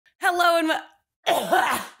Hello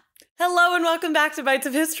and welcome back to Bites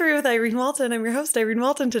of History with Irene Walton. I'm your host, Irene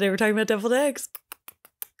Walton. Today we're talking about deviled eggs.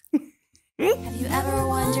 Have you ever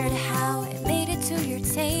wondered how it made it to your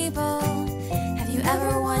table? Have you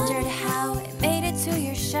ever wondered how it made it to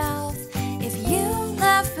your shelf? If you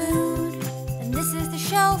love food, then this is the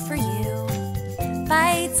show for you.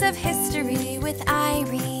 Bites of History with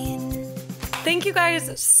Irene. Thank you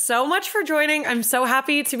guys so much for joining. I'm so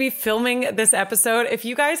happy to be filming this episode. If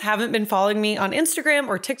you guys haven't been following me on Instagram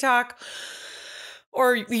or TikTok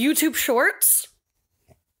or YouTube Shorts,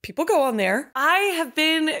 people go on there. I have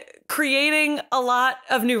been creating a lot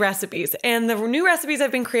of new recipes, and the new recipes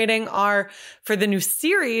I've been creating are for the new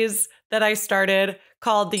series that I started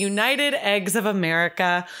called The United Eggs of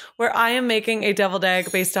America, where I am making a deviled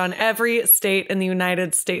egg based on every state in the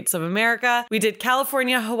United States of America. We did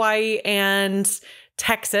California, Hawaii, and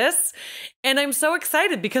Texas. And I'm so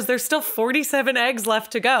excited because there's still 47 eggs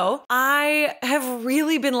left to go. I have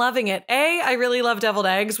really been loving it. I really love deviled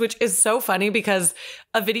eggs, which is so funny because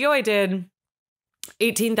a video I did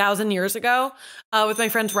 18,000 years ago with my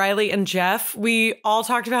friends Riley and Jeff, we all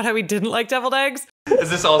talked about how we didn't like deviled eggs.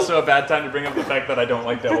 Is this also a bad time to bring up the fact that I don't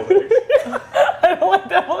like deviled eggs? I don't like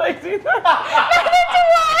deviled eggs either. Neither do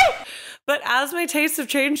I! But as my tastes have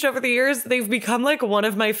changed over the years, they've become like one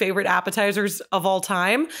of my favorite appetizers of all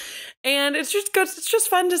time. And it's just good. It's just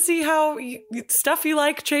fun to see how stuff you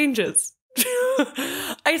like changes.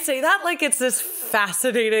 I say that like it's this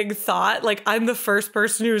fascinating thought. Like I'm the first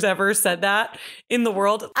person who's ever said that in the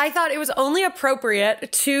world. I thought it was only appropriate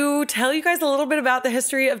to tell you guys a little bit about the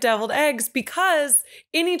history of deviled eggs because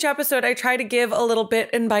in each episode I try to give a little bit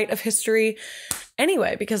and bite of history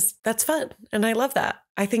anyway, because that's fun and I love that.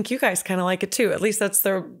 I think you guys kind of like it too. At least that's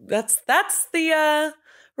the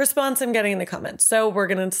response I'm getting in the comments. So we're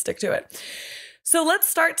gonna stick to it. So let's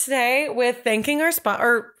start today with thanking our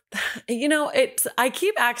sponsor. You know, I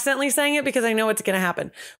keep accidentally saying it because I know it's going to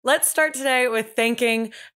happen. Let's start today with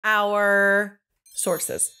thanking our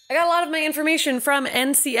sources. I got a lot of my information from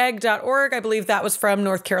ncegg.org. I believe that was from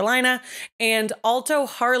North Carolina, and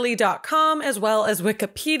altoharley.com, as well as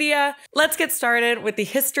Wikipedia. Let's get started with the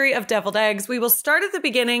history of deviled eggs. We will start at the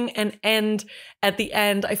beginning and end at the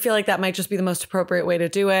end. I feel like that might just be the most appropriate way to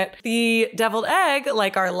do it. The deviled egg,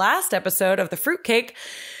 like our last episode of the fruitcake,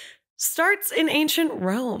 starts in ancient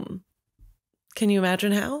Rome. Can you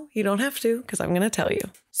imagine how? You don't have to, because I'm going to tell you.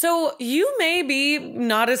 So you may be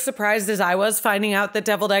not as surprised as I was finding out that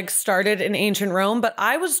deviled eggs started in ancient Rome, but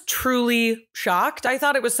I was truly shocked. I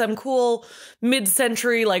thought it was some cool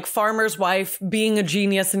mid-century like farmer's wife being a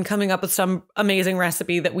genius and coming up with some amazing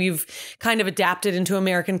recipe that we've kind of adapted into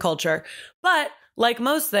American culture. But like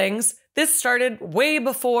most things, this started way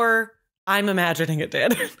before I'm imagining it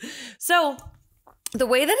did. So the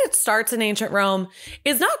way that it starts in ancient Rome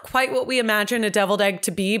is not quite what we imagine a deviled egg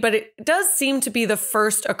to be, but it does seem to be the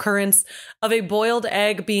first occurrence of a boiled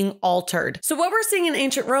egg being altered. So what we're seeing in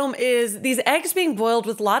ancient Rome is these eggs being boiled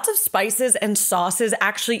with lots of spices and sauces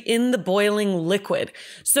actually in the boiling liquid.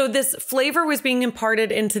 So this flavor was being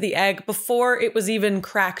imparted into the egg before it was even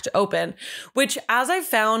cracked open, which, as I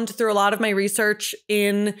found through a lot of my research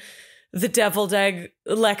in the deviled egg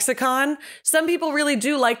lexicon, some people really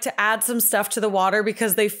do like to add some stuff to the water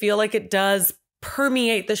because they feel like it does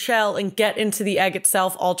permeate the shell and get into the egg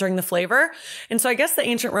itself, altering the flavor. And so I guess the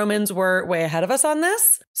ancient Romans were way ahead of us on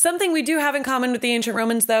this. Something we do have in common with the ancient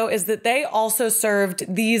Romans, though, is that they also served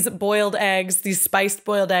these boiled eggs, these spiced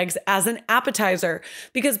boiled eggs, as an appetizer.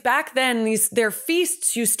 Because back then, their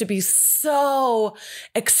feasts used to be so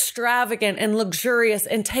extravagant and luxurious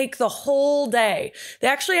and take the whole day. They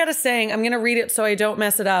actually had a saying, I'm going to read it so I don't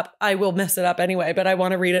mess it up. I will mess it up anyway, but I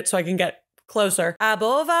want to read it so I can get closer.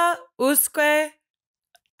 Abova usque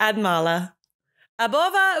ad mala.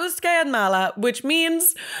 Abova usque ad mala, which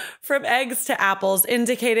means from eggs to apples,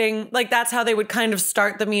 indicating like that's how they would kind of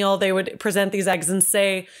start the meal. They would present these eggs and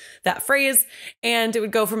say that phrase, and it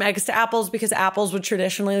would go from eggs to apples because apples would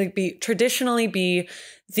traditionally be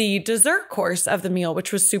the dessert course of the meal,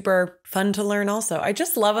 which was super fun to learn also. I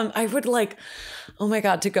just love them. I would like, oh my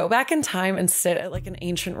God, to go back in time and sit at like an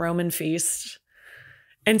ancient Roman feast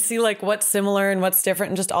and see like what's similar and what's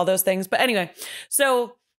different and just all those things. But anyway,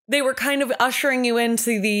 so they were kind of ushering you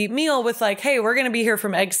into the meal with like, hey, we're going to be here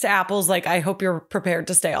from eggs to apples. Like, I hope you're prepared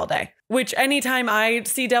to stay all day. Which anytime I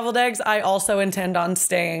see deviled eggs, I also intend on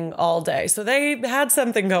staying all day. So they had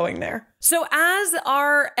something going there. So as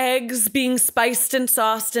our eggs being spiced and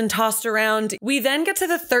sauced and tossed around, we then get to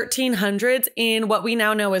the 1300s in what we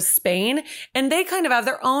now know as Spain. And they kind of have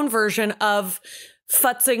their own version of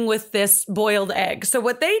futzing with this boiled egg. So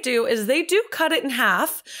what they do is they do cut it in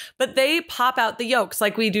half, but they pop out the yolks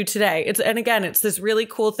like we do today. And again, it's this really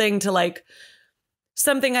cool thing to like,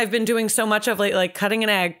 something I've been doing so much of lately, like cutting an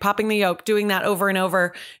egg, popping the yolk, doing that over and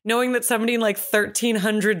over, knowing that somebody in like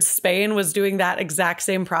 1300 Spain was doing that exact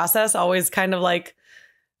same process always kind of like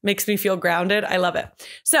makes me feel grounded. I love it.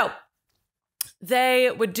 So they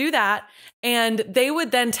would do that, and they would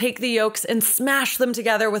then take the yolks and smash them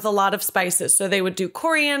together with a lot of spices. So they would do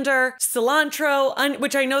coriander, cilantro,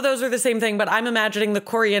 which I know those are the same thing, but I'm imagining the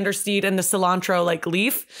coriander seed and the cilantro like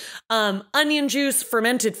leaf, onion juice,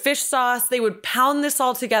 fermented fish sauce. They would pound this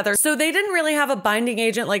all together. So they didn't really have a binding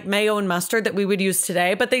agent like mayo and mustard that we would use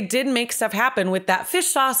today, but they did make stuff happen with that fish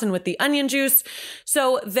sauce and with the onion juice.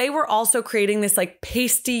 So they were also creating this like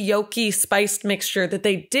pasty, yolky, spiced mixture that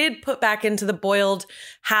they did put back into the boiled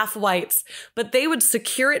half whites, but they would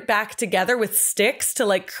secure it back together with sticks to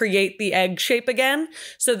like create the egg shape again.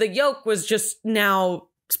 So the yolk was just now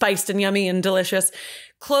spiced and yummy and delicious,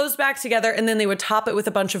 closed back together, and then they would top it with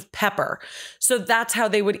a bunch of pepper. So that's how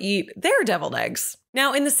they would eat their deviled eggs.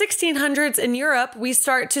 Now, in the 1600s in Europe, we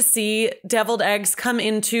start to see deviled eggs come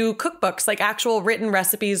into cookbooks, like actual written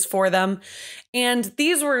recipes for them. And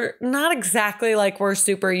these were not exactly like we're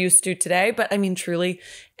super used to today, but I mean, truly,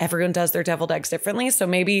 everyone does their deviled eggs differently. So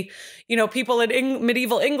maybe, you know, people in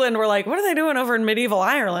medieval England were like, what are they doing over in medieval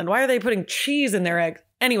Ireland? Why are they putting cheese in their egg?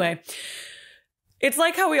 Anyway, it's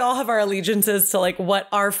like how we all have our allegiances to like what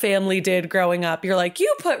our family did growing up. You're like,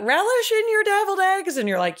 you put relish in your deviled eggs, and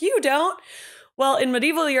you're like, you don't. Well, in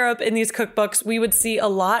medieval Europe, in these cookbooks, we would see a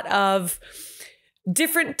lot of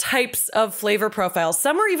different types of flavor profiles.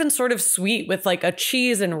 Some were even sort of sweet with like a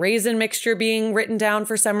cheese and raisin mixture being written down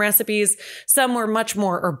for some recipes. Some were much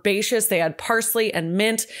more herbaceous. They had parsley and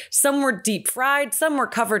mint. Some were deep fried. Some were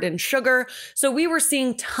covered in sugar. So we were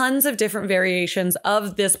seeing tons of different variations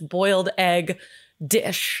of this boiled egg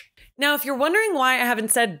dish. Now, if you're wondering why I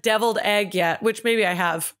haven't said deviled egg yet, which maybe I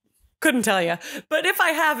have, couldn't tell you. But if I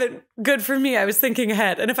haven't, good for me. I was thinking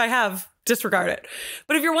ahead. And if I have, disregard it.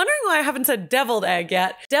 But if you're wondering why I haven't said deviled egg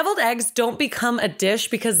yet, deviled eggs don't become a dish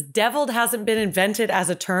because deviled hasn't been invented as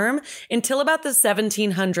a term until about the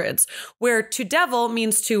 1700s, where to devil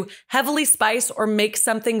means to heavily spice or make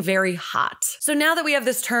something very hot. So now that we have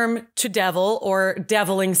this term to devil or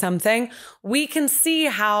deviling something, we can see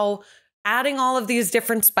how adding all of these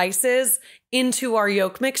different spices into our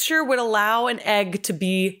yolk mixture would allow an egg to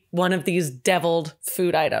be one of these deviled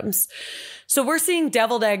food items. So we're seeing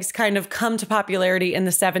deviled eggs kind of come to popularity in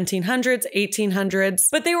the 1700s, 1800s,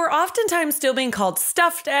 but they were oftentimes still being called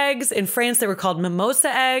stuffed eggs. In France, they were called mimosa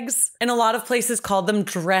eggs, and a lot of places called them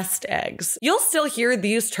dressed eggs. You'll still hear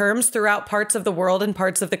these terms throughout parts of the world and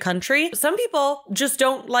parts of the country. Some people just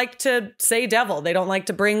don't like to say devil. They don't like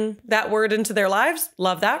to bring that word into their lives.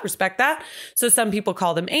 Love that, respect that. So some people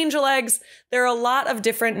call them angel eggs. There are a lot of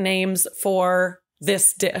different names for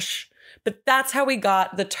this dish, but that's how we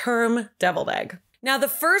got the term deviled egg. Now, the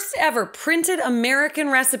first ever printed American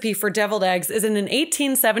recipe for deviled eggs is in an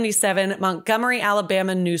 1877 Montgomery,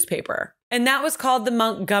 Alabama newspaper. And that was called the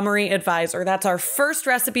Montgomery Advisor. That's our first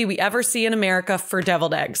recipe we ever see in America for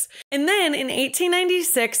deviled eggs. And then in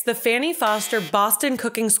 1896, the Fannie Foster Boston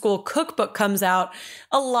Cooking School cookbook comes out.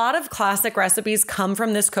 A lot of classic recipes come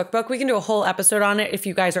from this cookbook. We can do a whole episode on it if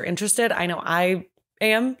you guys are interested. I know I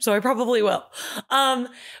am, so I probably will.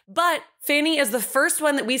 But Fannie is the first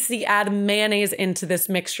one that we see add mayonnaise into this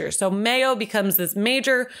mixture. So mayo becomes this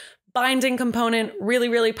major binding component, really,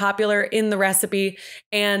 really popular in the recipe.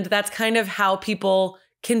 And that's kind of how people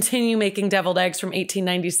continue making deviled eggs from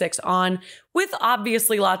 1896 on, with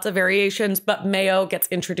obviously lots of variations, but mayo gets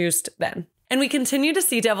introduced then. And we continue to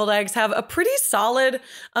see deviled eggs have a pretty solid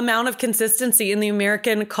amount of consistency in the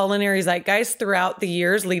American culinary zeitgeist throughout the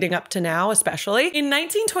years leading up to now, especially. In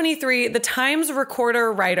 1923, the Times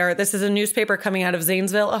Recorder writer, this is a newspaper coming out of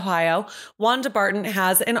Zanesville, Ohio, Wanda Barton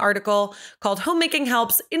has an article called Homemaking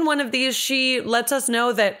Helps. In one of these, she lets us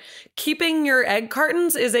know that keeping your egg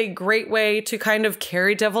cartons is a great way to kind of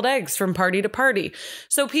carry deviled eggs from party to party.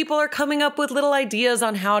 So people are coming up with little ideas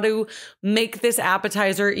on how to make this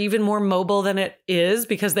appetizer even more mobile than it is,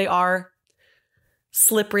 because they are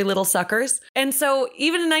slippery little suckers. And so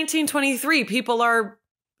even in 1923, people are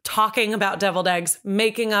talking about deviled eggs,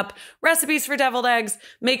 making up recipes for deviled eggs,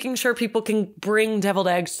 making sure people can bring deviled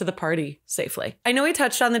eggs to the party safely. I know we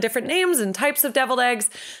touched on the different names and types of deviled eggs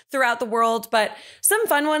throughout the world, but some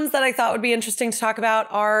fun ones that I thought would be interesting to talk about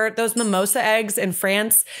are those mimosa eggs in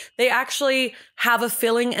France. They actually have a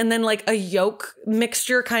filling and then like a yolk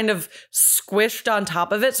mixture kind of squished on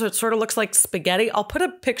top of it. So it sort of looks like spaghetti. I'll put a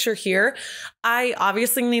picture here. I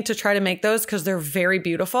obviously need to try to make those because they're very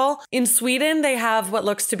beautiful. In Sweden, they have what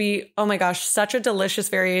looks to be, oh my gosh, such a delicious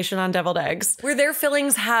variation on deviled eggs, where their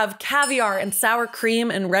fillings have caviar and sour cream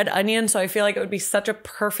and red onion. So I feel like it would be such a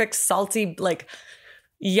perfect salty, like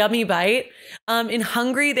yummy bite. In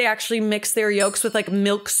Hungary, they actually mix their yolks with like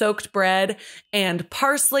milk-soaked bread and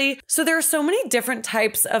parsley. So there are so many different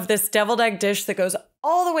types of this deviled egg dish that goes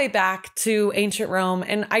all the way back to ancient Rome.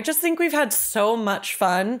 And I just think we've had so much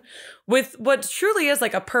fun with what truly is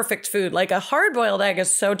like a perfect food. Like a hard-boiled egg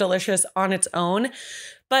is so delicious on its own.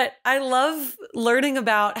 But I love learning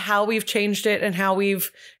about how we've changed it and how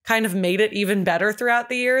we've kind of made it even better throughout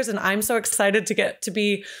the years. And I'm so excited to get to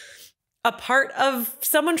be a part of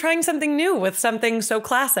someone trying something new with something so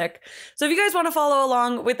classic. So if you guys want to follow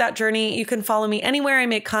along with that journey, you can follow me anywhere I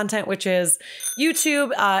make content, which is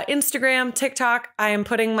YouTube, Instagram, TikTok. I am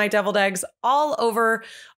putting my deviled eggs all over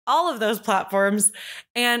all of those platforms.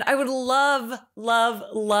 And I would love, love,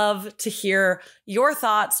 love to hear your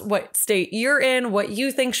thoughts, what state you're in, what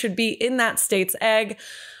you think should be in that state's egg.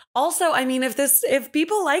 Also, I mean, if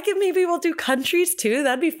people like it, maybe we'll do countries too.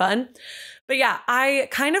 That'd be fun. But yeah, I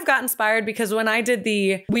kind of got inspired because when I did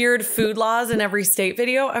the weird food laws in every state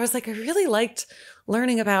video, I was like, I really liked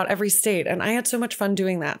learning about every state and I had so much fun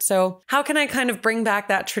doing that. So how can I kind of bring back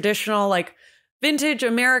that traditional, like vintage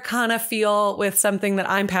Americana feel with something that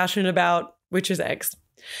I'm passionate about, which is eggs?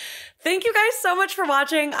 Thank you guys so much for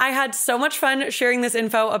watching. I had so much fun sharing this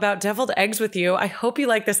info about deviled eggs with you. I hope you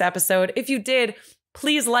liked this episode. If you did,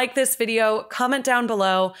 please like this video, comment down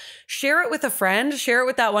below, share it with a friend, share it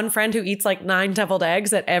with that one friend who eats like 9 deviled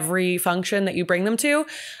eggs at every function that you bring them to.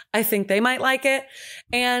 I think they might like it.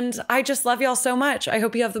 And I just love y'all so much. I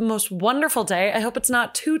hope you have the most wonderful day. I hope it's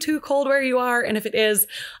not too cold where you are. And if it is,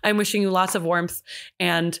 I'm wishing you lots of warmth.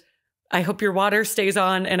 And I hope your water stays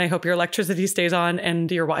on and I hope your electricity stays on and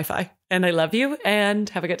your Wi-Fi. And I love you and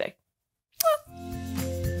have a good day.